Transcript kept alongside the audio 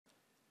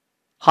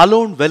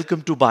Hello and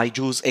welcome to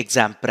BYJU'S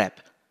Exam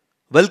Prep.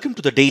 Welcome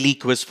to the daily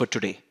quiz for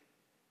today.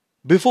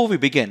 Before we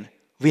begin,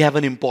 we have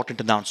an important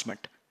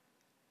announcement.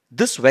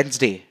 This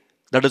Wednesday,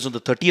 that is on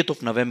the 30th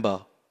of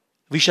November,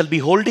 we shall be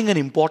holding an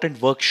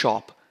important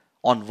workshop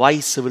on why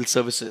civil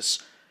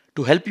services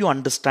to help you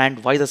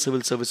understand why the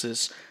civil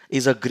services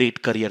is a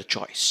great career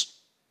choice.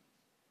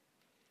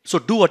 So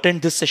do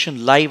attend this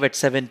session live at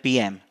 7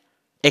 p.m.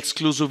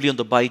 exclusively on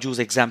the BYJU'S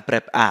Exam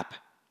Prep app,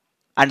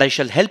 and I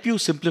shall help you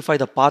simplify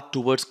the path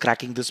towards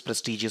cracking this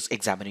prestigious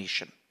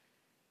examination.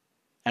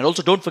 And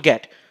also don't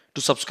forget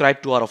to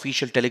subscribe to our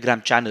official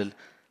Telegram channel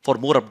for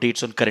more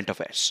updates on current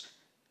affairs.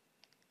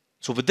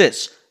 So with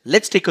this,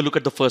 let's take a look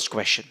at the first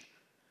question.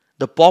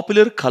 The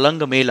popular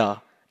Kalanga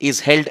Mela is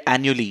held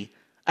annually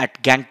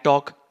at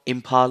Gangtok,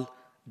 Imphal,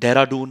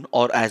 Dehradun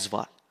or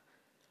Aswal.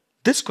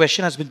 This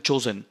question has been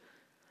chosen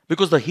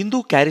because the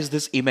Hindu carries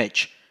this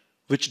image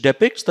which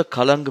depicts the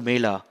Kalanga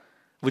Mela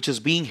which is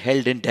being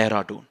held in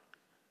Dehradun.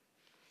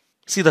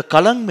 See, the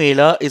Kalanga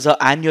Mela is an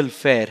annual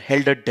fair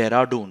held at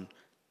Dehradun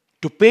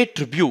to pay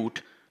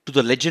tribute to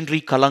the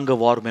legendary Kalanga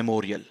War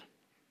Memorial.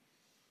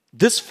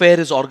 This fair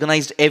is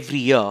organized every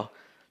year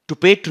to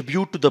pay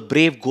tribute to the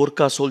brave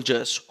Gorkha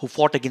soldiers who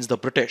fought against the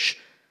British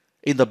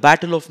in the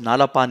Battle of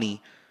Nalapani,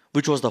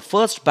 which was the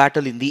first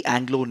battle in the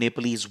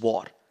Anglo-Nepalese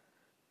War.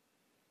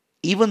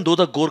 Even though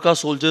the Gorkha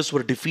soldiers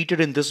were defeated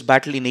in this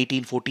battle in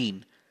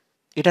 1814,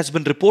 it has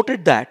been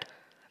reported that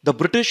the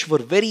British were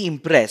very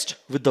impressed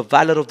with the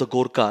valor of the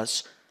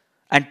Gorkhas,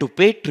 and to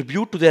pay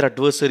tribute to their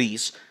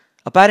adversaries,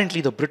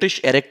 apparently the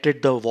British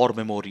erected the war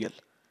memorial.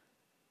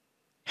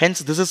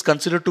 Hence, this is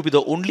considered to be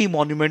the only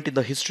monument in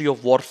the history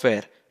of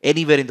warfare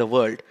anywhere in the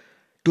world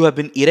to have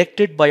been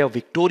erected by a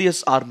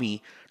victorious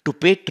army to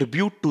pay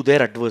tribute to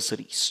their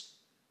adversaries.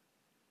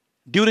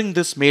 During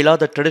this Mela,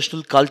 the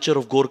traditional culture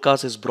of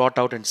Gorkhas is brought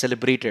out and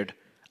celebrated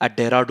at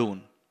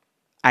Dehradun,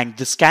 and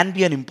this can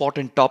be an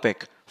important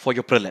topic for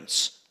your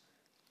prelims.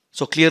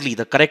 So clearly,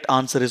 the correct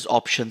answer is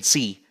option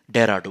C,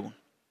 Dehradun.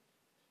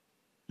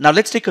 Now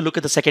let's take a look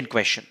at the second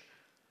question.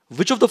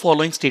 Which of the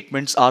following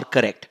statements are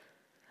correct?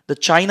 The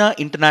China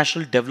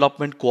International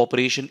Development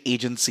Cooperation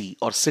Agency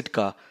or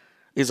CITCA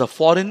is a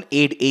foreign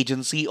aid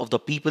agency of the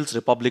People's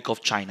Republic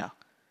of China.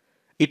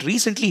 It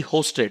recently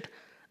hosted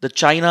the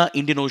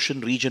China-Indian Ocean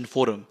Region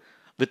Forum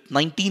with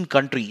 19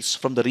 countries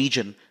from the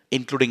region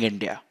including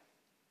India.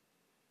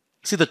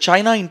 See, the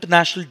China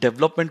International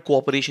Development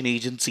Cooperation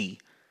Agency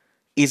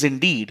is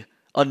indeed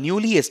a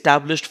newly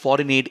established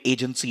foreign aid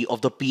agency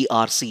of the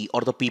PRC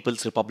or the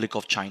People's Republic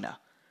of China.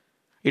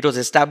 It was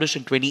established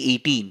in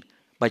 2018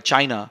 by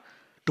China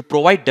to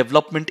provide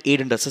development aid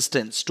and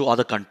assistance to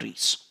other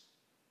countries.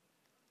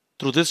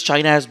 Through this,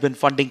 China has been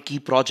funding key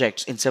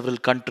projects in several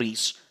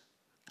countries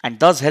and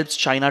thus helps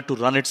China to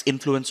run its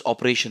influence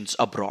operations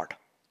abroad.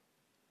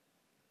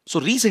 So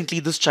recently,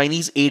 this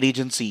Chinese aid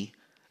agency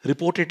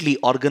reportedly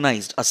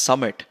organized a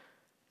summit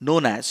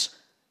known as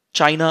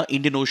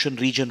China-Indian Ocean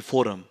Region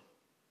Forum,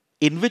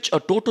 in which a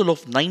total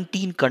of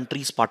 19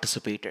 countries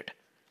participated.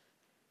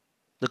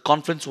 The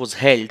conference was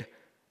held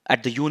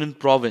at the Yunnan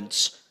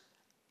province,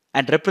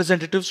 and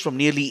representatives from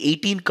nearly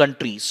 18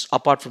 countries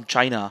apart from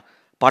China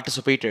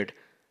participated,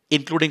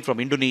 including from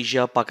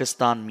Indonesia,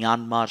 Pakistan,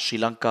 Myanmar, Sri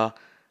Lanka,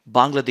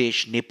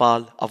 Bangladesh,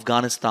 Nepal,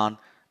 Afghanistan,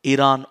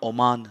 Iran,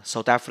 Oman,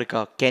 South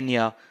Africa,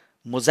 Kenya,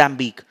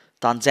 Mozambique,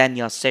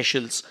 Tanzania,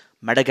 Seychelles,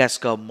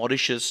 Madagascar,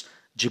 Mauritius,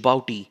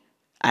 Djibouti,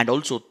 and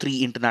also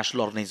 3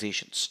 international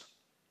organizations.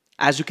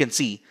 As you can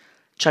see,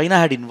 China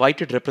had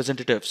invited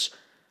representatives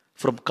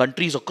from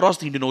countries across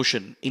the Indian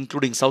Ocean,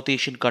 including South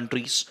Asian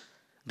countries,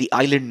 the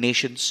island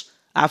nations,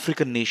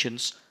 African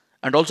nations,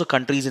 and also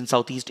countries in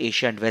Southeast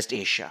Asia and West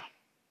Asia.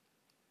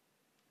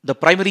 The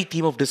primary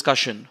theme of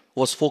discussion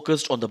was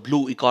focused on the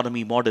blue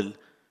economy model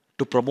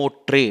to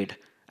promote trade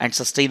and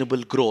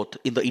sustainable growth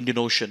in the Indian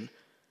Ocean,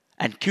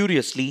 and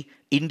curiously,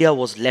 India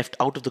was left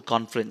out of the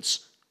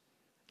conference,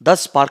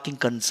 thus sparking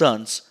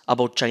concerns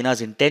about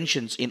China's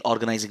intentions in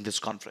organizing this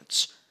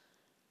conference.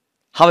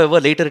 However,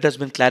 later it has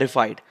been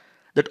clarified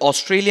that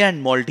Australia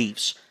and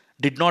Maldives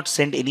did not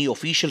send any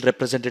official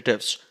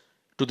representatives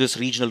to this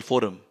regional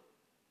forum.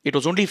 It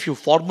was only a few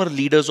former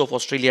leaders of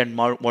Australia and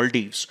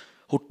Maldives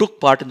who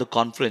took part in the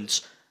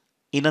conference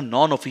in a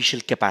non-official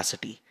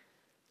capacity.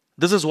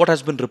 This is what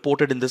has been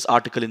reported in this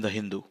article in The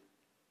Hindu.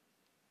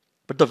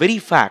 But the very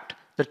fact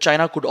that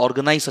China could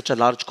organize such a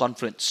large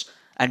conference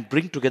and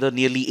bring together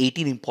nearly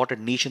 18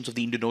 important nations of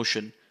the Indian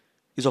Ocean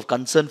is of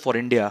concern for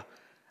India,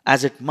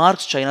 as it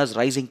marks China's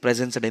rising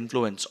presence and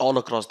influence all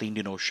across the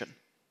Indian Ocean.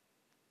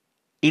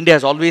 India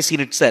has always seen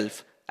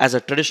itself as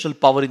a traditional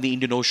power in the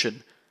Indian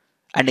Ocean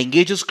and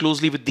engages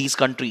closely with these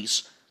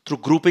countries through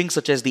groupings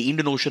such as the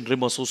Indian Ocean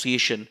Rim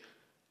Association,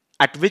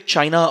 at which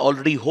China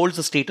already holds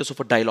the status of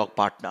a dialogue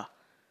partner.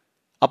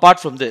 Apart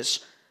from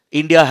this,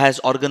 India has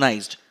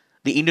organized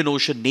the Indian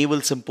Ocean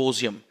Naval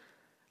Symposium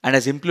and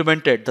has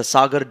implemented the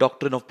Sagar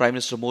Doctrine of Prime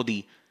Minister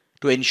Modi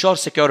to ensure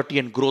security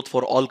and growth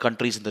for all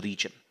countries in the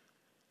region.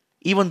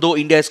 Even though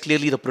India is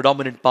clearly the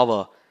predominant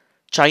power,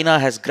 China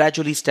has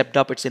gradually stepped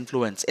up its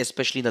influence,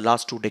 especially in the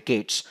last 2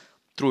 decades,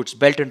 through its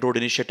Belt and Road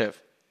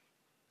Initiative.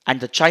 And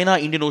the China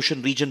Indian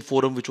Ocean Region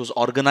Forum, which was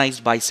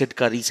organized by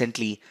SIDCA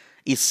recently,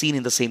 is seen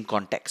in the same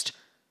context.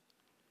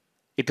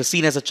 It is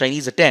seen as a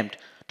Chinese attempt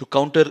to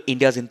counter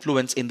India's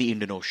influence in the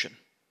Indian Ocean.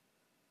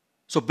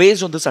 So,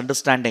 based on this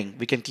understanding,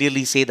 we can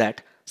clearly say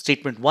that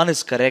Statement 1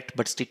 is correct,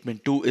 but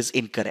Statement 2 is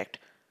incorrect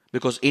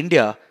because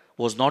India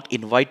was not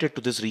invited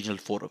to this regional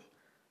forum.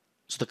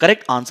 So, the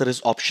correct answer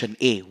is option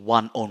A,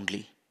 1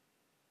 only.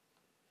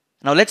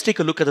 Now, let's take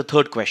a look at the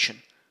third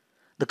question.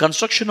 The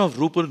construction of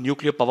Rupur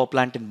nuclear power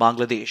plant in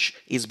Bangladesh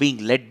is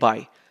being led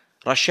by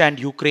Russia and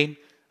Ukraine,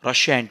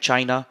 Russia and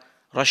China,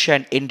 Russia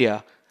and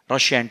India,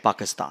 Russia and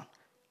Pakistan.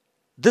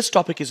 This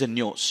topic is in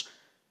news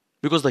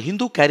because the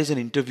Hindu carries an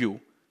interview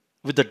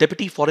with the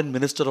Deputy Foreign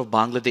Minister of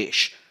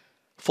Bangladesh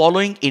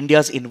following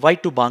India's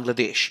invite to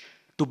Bangladesh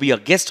to be a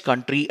guest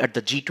country at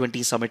the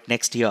G20 summit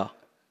next year,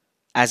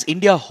 as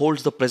India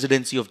holds the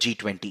presidency of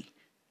G20.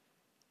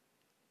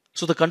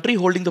 So the country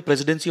holding the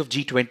presidency of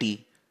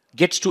G20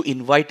 gets to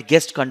invite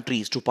guest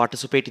countries to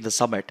participate in the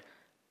summit,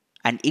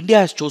 and India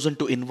has chosen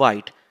to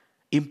invite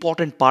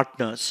important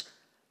partners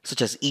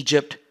such as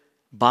Egypt,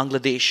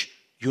 Bangladesh,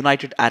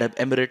 United Arab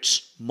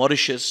Emirates,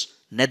 Mauritius,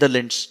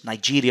 Netherlands,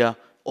 Nigeria,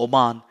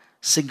 Oman,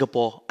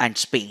 Singapore, and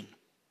Spain.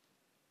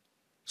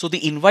 So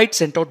the invite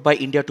sent out by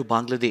India to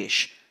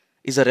Bangladesh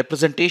is a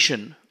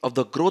representation of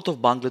the growth of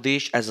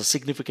Bangladesh as a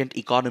significant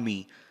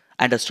economy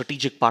and a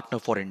strategic partner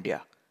for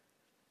India.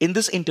 In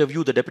this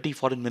interview, the Deputy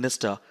Foreign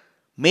Minister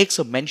makes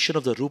a mention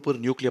of the Rupur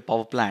nuclear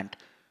power plant,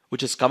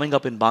 which is coming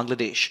up in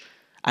Bangladesh,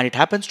 and it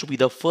happens to be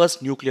the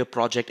first nuclear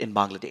project in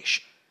Bangladesh.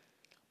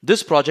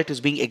 This project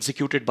is being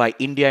executed by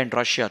India and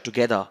Russia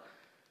together,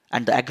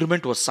 and the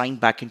agreement was signed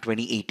back in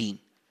 2018.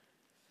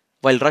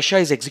 While Russia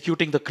is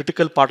executing the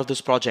critical part of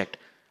this project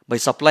by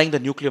supplying the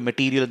nuclear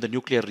material and the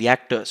nuclear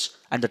reactors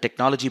and the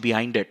technology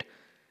behind it,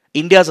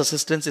 India's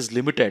assistance is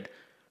limited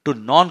to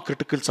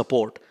non-critical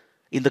support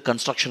in the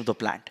construction of the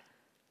plant.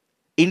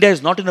 India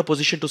is not in a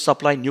position to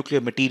supply nuclear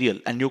material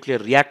and nuclear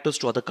reactors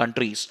to other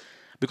countries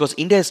because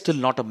India is still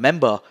not a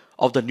member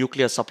of the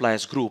Nuclear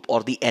Suppliers Group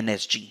or the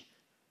NSG.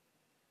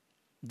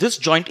 This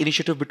joint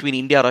initiative between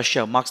India and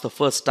Russia marks the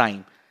first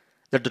time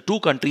that the two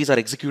countries are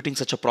executing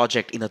such a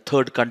project in a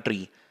third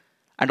country,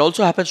 and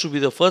also happens to be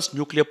the first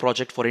nuclear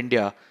project for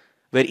India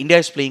where India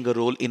is playing a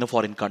role in a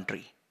foreign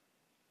country.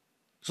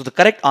 So the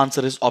correct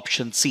answer is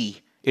option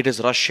C. It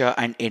is Russia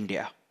and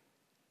India.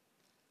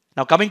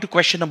 Now coming to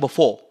question number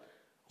 4.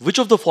 Which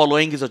of the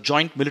following is a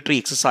joint military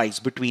exercise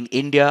between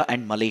India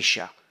and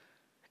Malaysia?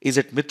 Is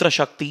it Mitra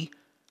Shakti,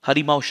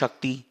 Harimau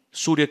Shakti,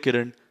 Surya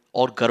Kiran,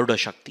 or Garuda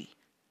Shakti?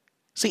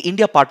 See,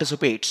 India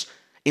participates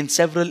in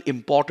several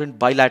important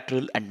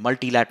bilateral and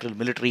multilateral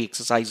military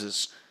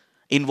exercises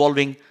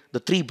involving the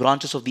 3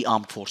 branches of the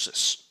armed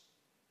forces.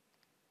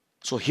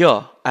 So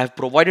here I have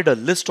provided a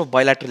list of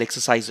bilateral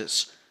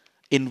exercises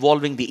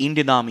involving the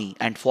Indian Army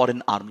and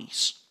foreign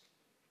armies.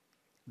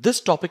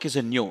 This topic is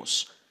in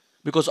news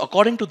because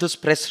according to this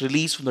press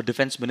release from the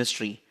Defense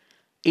Ministry,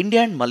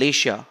 India and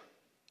Malaysia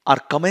are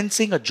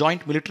commencing a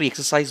joint military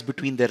exercise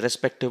between their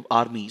respective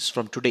armies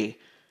from today,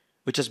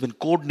 which has been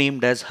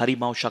codenamed as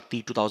Harimau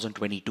Shakti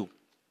 2022.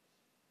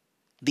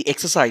 The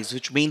exercise,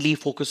 which mainly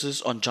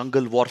focuses on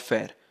jungle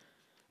warfare,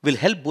 will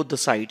help both the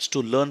sides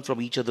to learn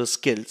from each other's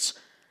skills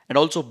and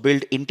also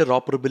build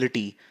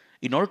interoperability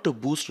in order to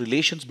boost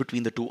relations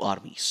between the two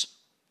armies.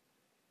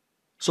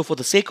 So for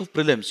the sake of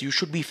prelims, you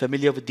should be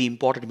familiar with the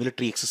important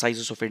military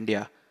exercises of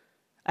India,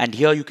 and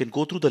here you can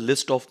go through the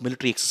list of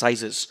military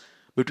exercises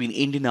between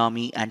Indian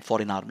Army and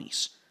foreign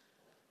armies.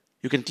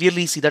 You can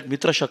clearly see that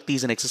Mitra Shakti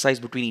is an exercise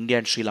between India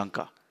and Sri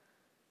Lanka,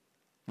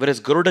 whereas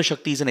Garuda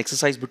Shakti is an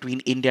exercise between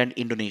India and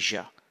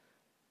Indonesia,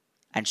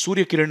 and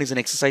Surya Kiran is an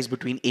exercise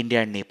between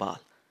India and Nepal.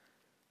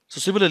 So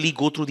similarly,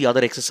 go through the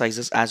other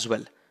exercises as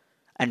well.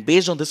 And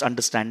based on this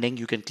understanding,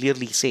 you can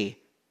clearly say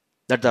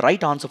that the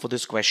right answer for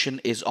this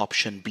question is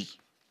option B.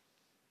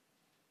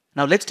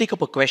 Now let's take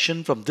up a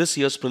question from this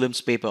year's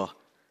prelims paper.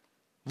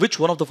 Which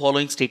one of the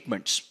following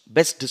statements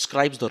best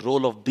describes the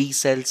role of B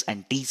cells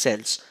and T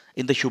cells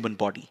in the human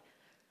body?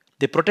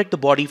 They protect the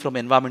body from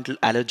environmental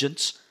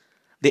allergens.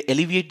 They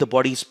alleviate the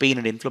body's pain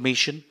and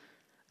inflammation.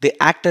 They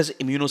act as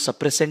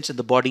immunosuppressants in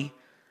the body.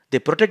 They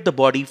protect the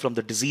body from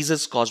the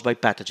diseases caused by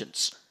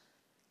pathogens.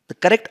 The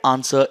correct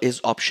answer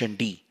is option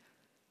D.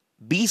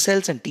 B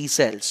cells and T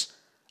cells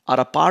are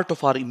a part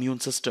of our immune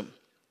system,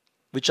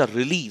 which are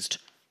released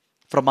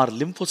from our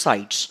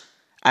lymphocytes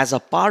as a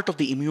part of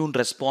the immune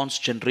response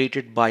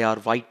generated by our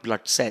white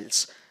blood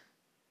cells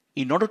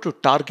in order to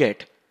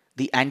target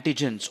the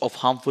antigens of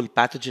harmful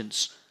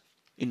pathogens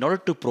in order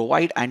to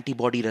provide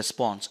antibody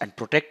response and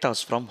protect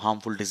us from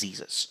harmful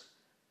diseases.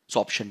 So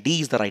option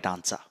D is the right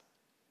answer.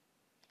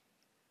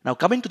 Now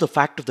coming to the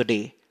fact of the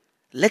day,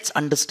 let's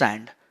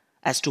understand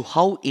as to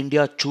how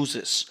India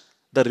chooses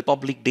the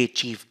Republic Day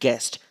chief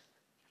guest,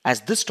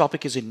 as this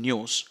topic is in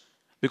news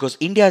because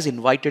India has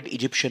invited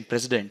Egyptian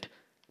President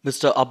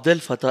Mr. Abdel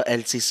Fattah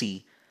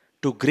el-Sisi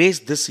to grace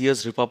this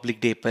year's Republic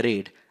Day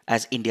parade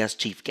as India's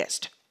chief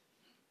guest.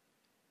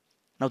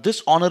 Now,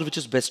 this honor, which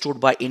is bestowed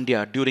by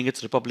India during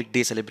its Republic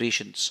Day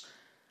celebrations,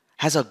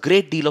 has a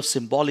great deal of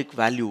symbolic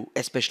value,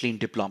 especially in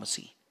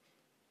diplomacy.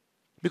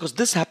 Because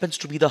this happens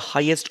to be the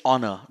highest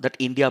honor that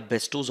India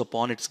bestows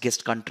upon its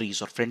guest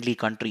countries or friendly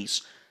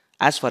countries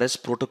as far as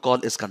protocol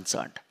is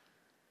concerned.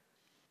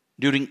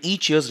 During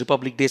each year's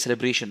Republic Day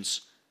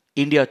celebrations,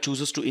 India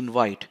chooses to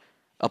invite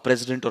a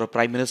president or a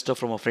prime minister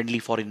from a friendly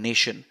foreign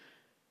nation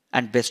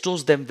and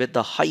bestows them with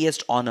the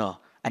highest honor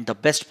and the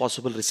best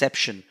possible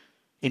reception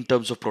in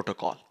terms of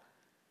protocol.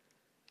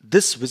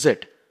 This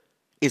visit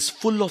is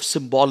full of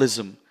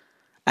symbolism,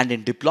 and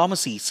in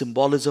diplomacy,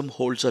 symbolism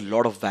holds a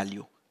lot of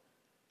value.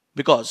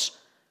 Because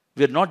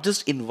we are not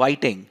just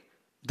inviting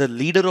the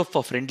leader of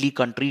a friendly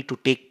country to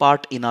take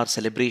part in our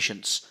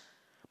celebrations,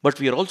 but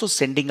we are also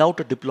sending out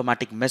a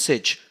diplomatic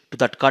message to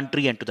that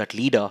country and to that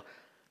leader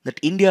that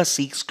India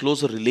seeks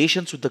closer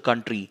relations with the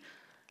country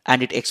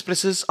and it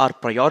expresses our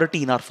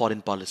priority in our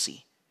foreign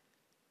policy.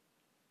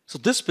 So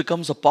this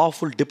becomes a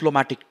powerful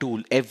diplomatic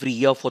tool every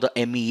year for the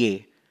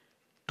MEA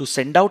to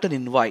send out an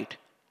invite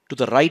to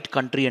the right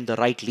country and the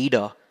right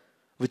leader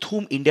with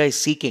whom India is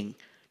seeking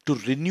to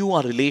renew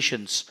our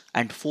relations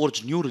and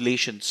forge new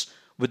relations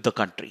with the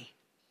country.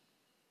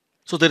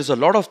 So there is a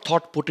lot of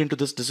thought put into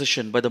this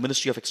decision by the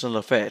Ministry of External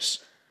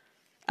Affairs,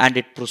 and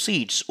it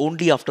proceeds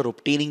only after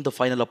obtaining the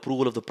final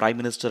approval of the Prime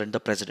Minister and the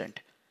President.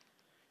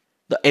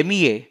 The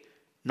MEA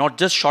not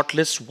just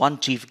shortlists one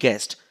chief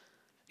guest,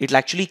 it'll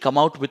actually come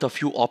out with a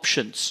few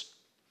options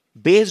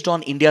based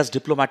on India's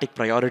diplomatic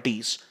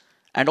priorities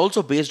and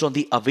also based on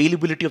the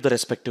availability of the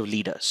respective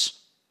leaders.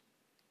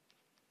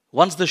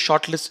 Once the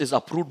shortlist is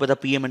approved by the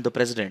PM and the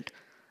President,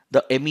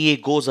 the MEA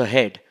goes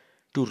ahead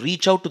to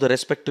reach out to the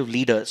respective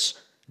leaders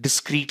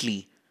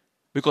discreetly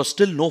because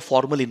still no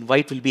formal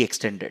invite will be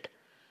extended.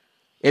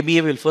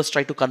 MEA will first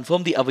try to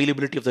confirm the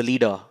availability of the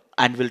leader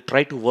and will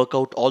try to work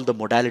out all the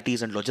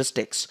modalities and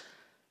logistics,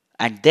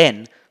 and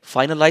then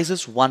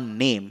finalizes one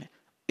name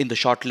in the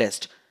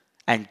shortlist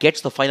and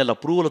gets the final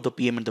approval of the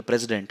PM and the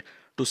President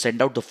to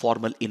send out the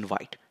formal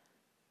invite.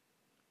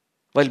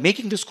 While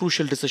making this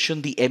crucial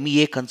decision, the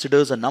MEA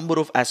considers a number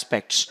of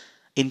aspects,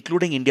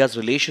 including India's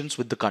relations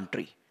with the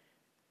country.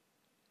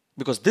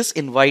 Because this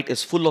invite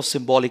is full of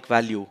symbolic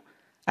value,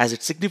 as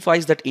it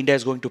signifies that India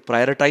is going to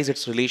prioritize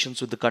its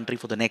relations with the country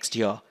for the next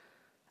year,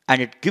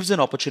 and it gives an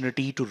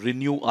opportunity to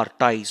renew our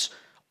ties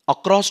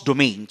across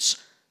domains,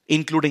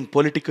 including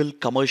political,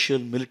 commercial,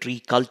 military,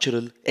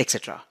 cultural,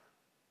 etc.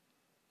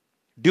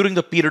 During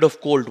the period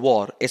of Cold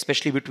War,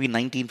 especially between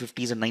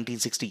 1950s and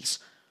 1960s,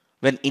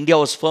 when India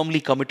was firmly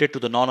committed to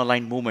the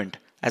non-aligned movement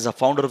as a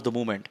founder of the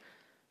movement,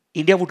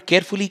 India would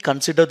carefully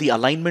consider the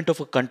alignment of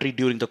a country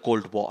during the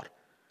Cold War.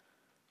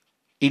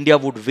 India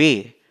would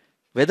weigh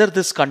whether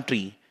this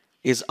country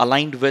is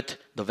aligned with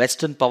the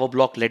Western power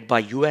bloc led by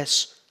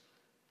US,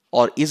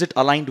 or is it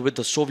aligned with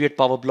the Soviet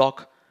power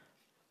bloc,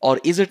 or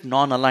is it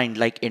non-aligned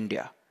like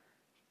India.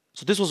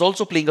 So this was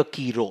also playing a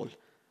key role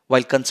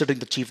while considering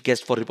the chief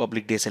guest for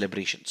Republic Day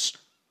celebrations.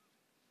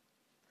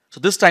 So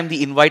this time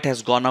the invite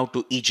has gone out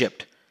to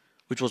Egypt,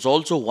 which was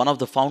also one of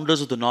the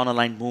founders of the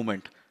non-aligned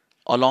movement,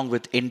 along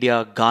with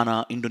India,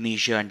 Ghana,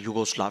 Indonesia, and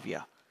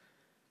Yugoslavia.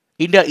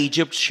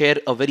 India-Egypt share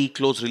a very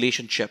close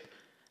relationship,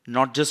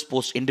 not just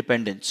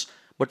post-independence,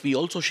 but we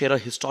also share a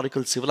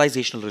historical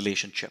civilizational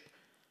relationship.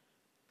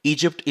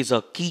 Egypt is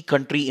a key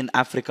country in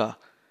Africa,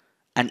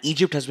 and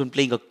Egypt has been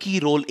playing a key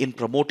role in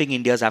promoting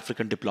India's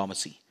African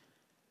diplomacy.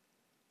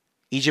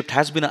 Egypt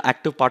has been an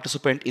active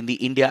participant in the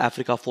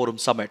India-Africa Forum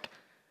Summit,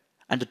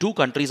 and the two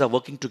countries are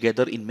working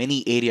together in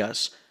many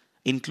areas,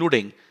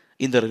 including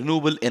in the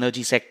renewable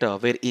energy sector,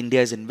 where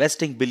India is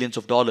investing billions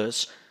of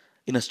dollars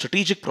in a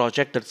strategic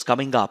project that's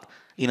coming up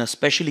in a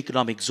special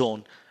economic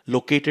zone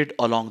located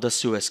along the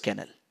Suez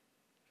Canal.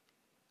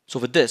 So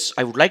with this,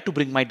 I would like to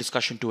bring my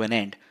discussion to an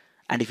end,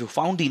 and if you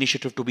found the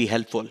initiative to be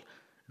helpful,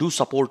 do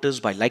support us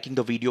by liking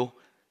the video,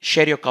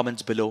 share your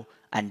comments below,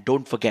 and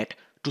don't forget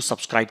to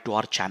subscribe to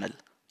our channel.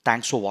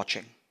 Thanks for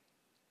watching.